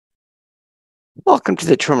Welcome to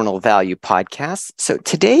the Terminal Value Podcast. So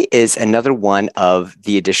today is another one of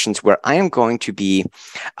the editions where I am going to be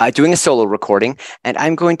doing a solo recording, and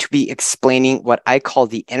I'm going to be explaining what I call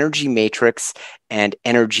the energy matrix and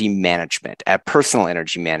energy management, personal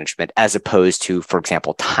energy management, as opposed to, for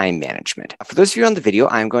example, time management. For those of you on the video,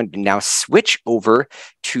 I'm going to now switch over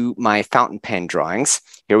to my fountain pen drawings.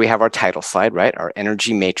 Here we have our title slide, right? Our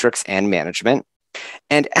energy matrix and management.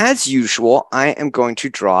 And as usual, I am going to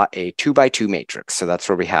draw a 2x2 matrix. So that's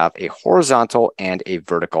where we have a horizontal and a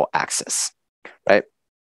vertical axis, right?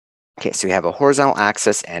 Okay, so we have a horizontal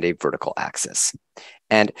axis and a vertical axis.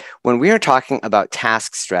 And when we are talking about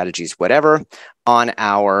task strategies, whatever, on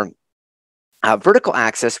our vertical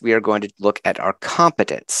axis, we are going to look at our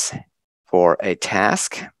competence for a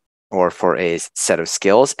task or for a set of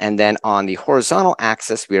skills. And then on the horizontal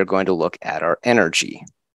axis, we are going to look at our energy.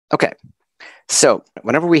 Okay. So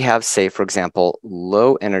whenever we have, say, for example,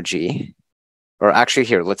 low energy, or actually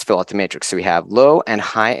here, let's fill out the matrix. So we have low and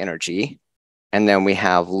high energy, and then we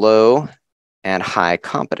have low and high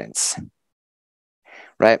competence,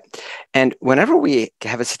 right? And whenever we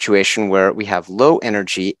have a situation where we have low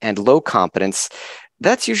energy and low competence,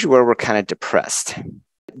 that's usually where we're kind of depressed.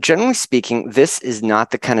 Generally speaking, this is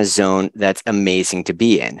not the kind of zone that's amazing to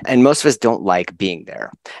be in. And most of us don't like being there.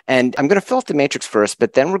 And I'm going to fill out the matrix first,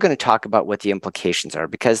 but then we're going to talk about what the implications are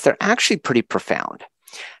because they're actually pretty profound.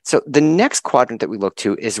 So the next quadrant that we look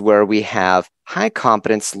to is where we have high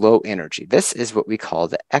competence, low energy. This is what we call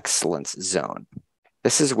the excellence zone.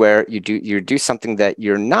 This is where you do something that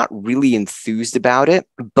you're not really enthused about it,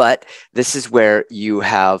 but this is where you're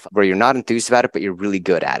not enthused about it, but you're really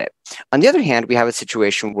good at it. On the other hand, we have a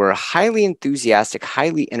situation where we're highly enthusiastic,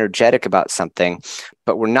 highly energetic about something,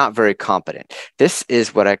 but we're not very competent. This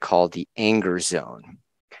is what I call the anger zone,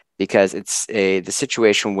 because it's the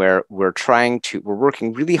situation where we're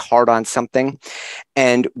working really hard on something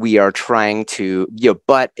and we are trying to,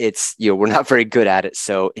 but we're not very good at it.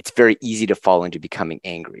 So it's very easy to fall into becoming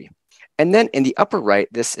angry. And then in the upper right,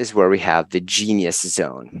 this is where we have the genius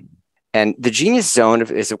zone. And the genius zone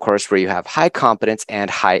is, of course, where you have high competence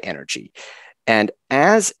and high energy. And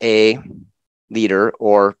as a leader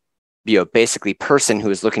or basically person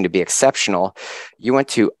who is looking to be exceptional, you want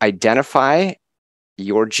to identify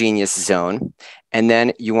your genius zone, and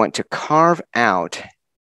then you want to carve out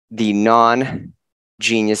the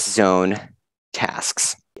non-genius zone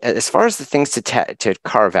tasks. As far as the things to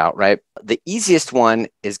carve out, right? The easiest one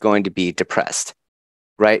is going to be depressed,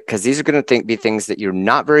 right? Because these are going to be things that you're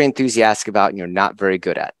not very enthusiastic about and you're not very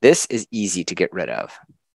good at. This is easy to get rid of.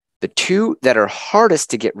 The two that are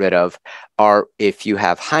hardest to get rid of are if you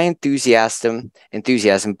have high enthusiasm,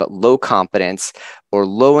 but low competence, or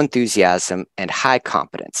low enthusiasm and high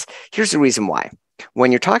competence. Here's the reason why.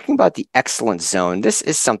 When you're talking about the excellence zone, this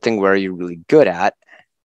is something where you're really good at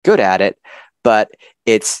it, but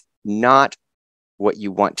it's not what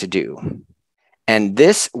you want to do. And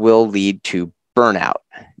this will lead to burnout.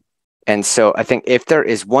 And so I think if there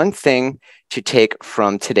is one thing to take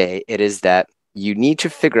from today, it is that you need to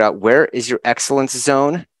figure out where is your excellence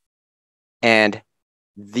zone. And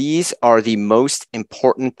these are the most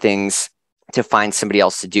important things to find somebody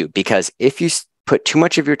else to do. Because if you put too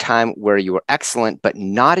much of your time where you are excellent, but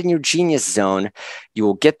not in your genius zone, you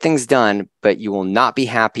will get things done, but you will not be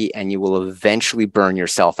happy and you will eventually burn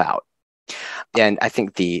yourself out. And I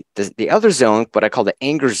think the other zone, what I call the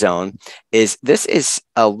anger zone, this is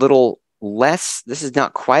a little less, this is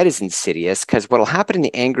not quite as insidious, because what will happen in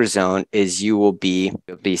the anger zone is you'll be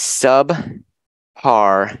subpar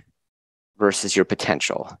versus your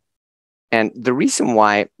potential. And the reason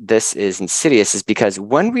why this is insidious is because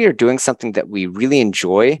when we are doing something that we really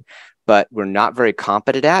enjoy, but we're not very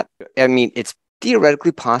competent at, I mean, it's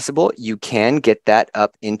theoretically possible you can get that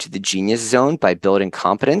up into the genius zone by building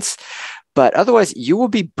competence. But otherwise, you will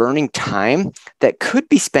be burning time that could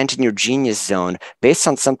be spent in your genius zone based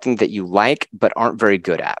on something that you like but aren't very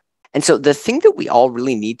good at. And so the thing that we all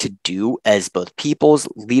really need to do as both peoples,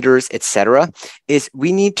 leaders, etc., is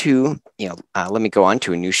we need to, let me go on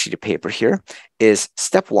to a new sheet of paper here, is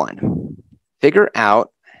step one, figure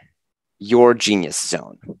out your genius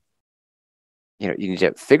zone. You need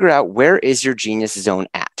to figure out where is your genius zone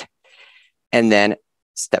at. And then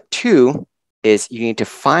step two is you need to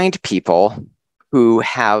find people who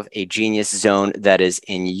have a genius zone that is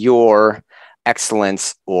in your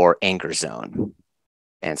excellence or anger zone.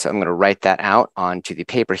 And so I'm going to write that out onto the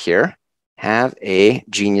paper here. Have a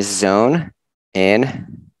genius zone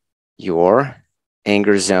in your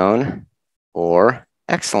anger zone or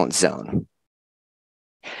excellence zone.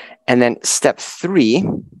 And then step three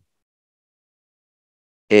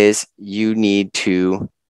is you need to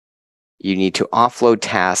You need to offload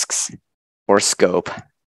tasks or scope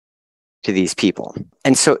to these people.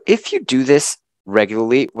 And so if you do this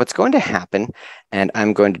regularly, what's going to happen, and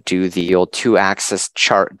I'm going to do the old two-axis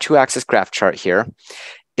graph chart here,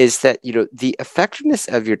 is that the effectiveness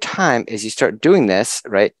of your time as you start doing this,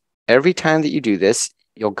 right? Every time that you do this,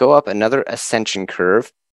 you'll go up another ascension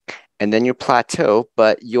curve, and then you plateau.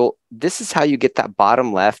 But this is how you get that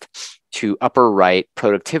bottom left to upper right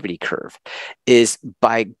productivity curve, is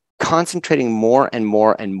by concentrating more and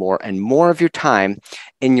more and more and more of your time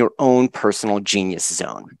in your own personal genius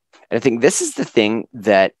zone. And I think this is the thing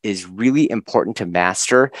that is really important to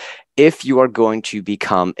master if you are going to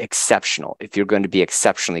become exceptional, if you're going to be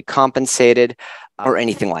exceptionally compensated or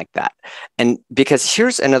anything like that. And because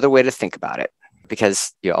here's another way to think about it,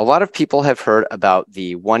 because a lot of people have heard about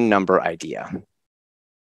the one number idea.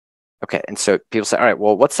 Okay, and so people say, all right,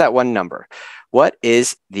 well, what's that one number? What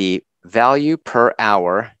is the value per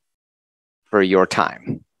hour for your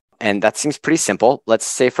time? And that seems pretty simple. Let's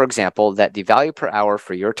say, for example, that the value per hour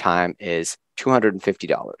for your time is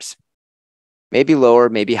 $250. Maybe lower,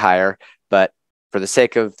 maybe higher, but for the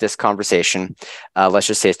sake of this conversation, let's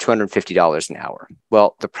just say it's $250 an hour.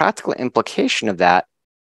 Well, the practical implication of that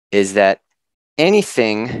is that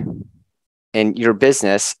anything in your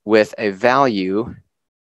business with a value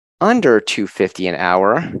under $250 an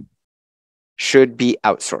hour should be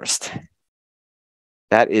outsourced.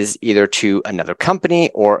 That is either to another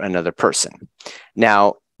company or another person.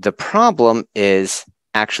 Now, the problem is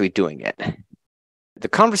actually doing it. The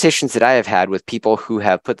conversations that I have had with people who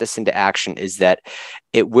have put this into action is that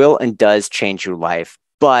it will and does change your life,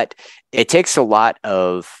 but it takes a lot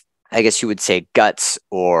of, I guess you would say, guts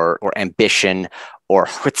or ambition or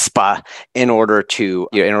chutzpah in order to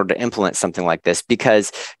implement something like this,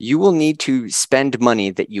 because you will need to spend money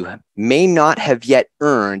that you may not have yet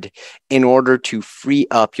earned in order to free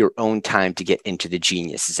up your own time to get into the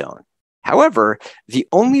genius zone. However, the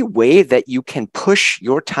only way that you can push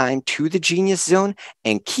your time to the genius zone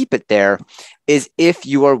and keep it there is if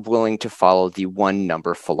you are willing to follow the one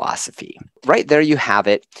number philosophy. Right there you have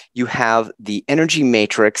it. You have the energy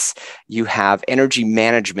matrix, you have energy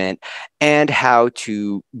management, and how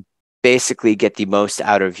to basically get the most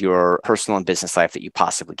out of your personal and business life that you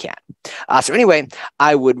possibly can. So anyway,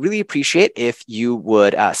 I would really appreciate if you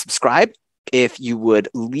would subscribe, if you would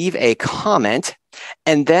leave a comment,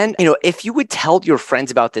 and then, if you would tell your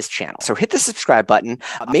friends about this channel. So hit the subscribe button,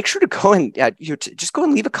 make sure to go and just go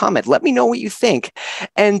and leave a comment. Let me know what you think.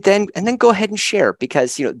 And then go ahead and share,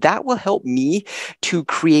 because, that will help me to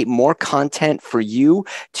create more content for you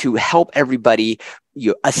to help everybody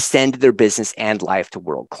ascend their business and life to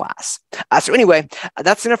world class. So anyway,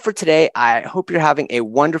 that's enough for today. I hope you're having a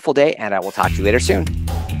wonderful day, and I will talk to you later soon.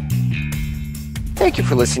 Thank you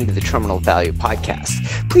for listening to the Terminal Value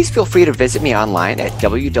Podcast. Please feel free to visit me online at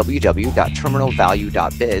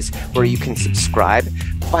www.terminalvalue.biz, where you can subscribe,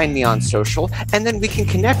 find me on social, and then we can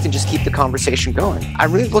connect and just keep the conversation going.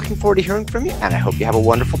 I'm really looking forward to hearing from you, and I hope you have a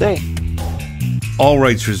wonderful day. All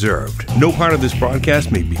rights reserved. No part of this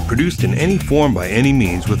broadcast may be produced in any form by any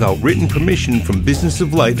means without written permission from Business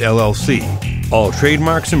of Light, LLC. All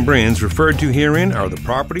trademarks and brands referred to herein are the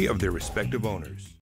property of their respective owners.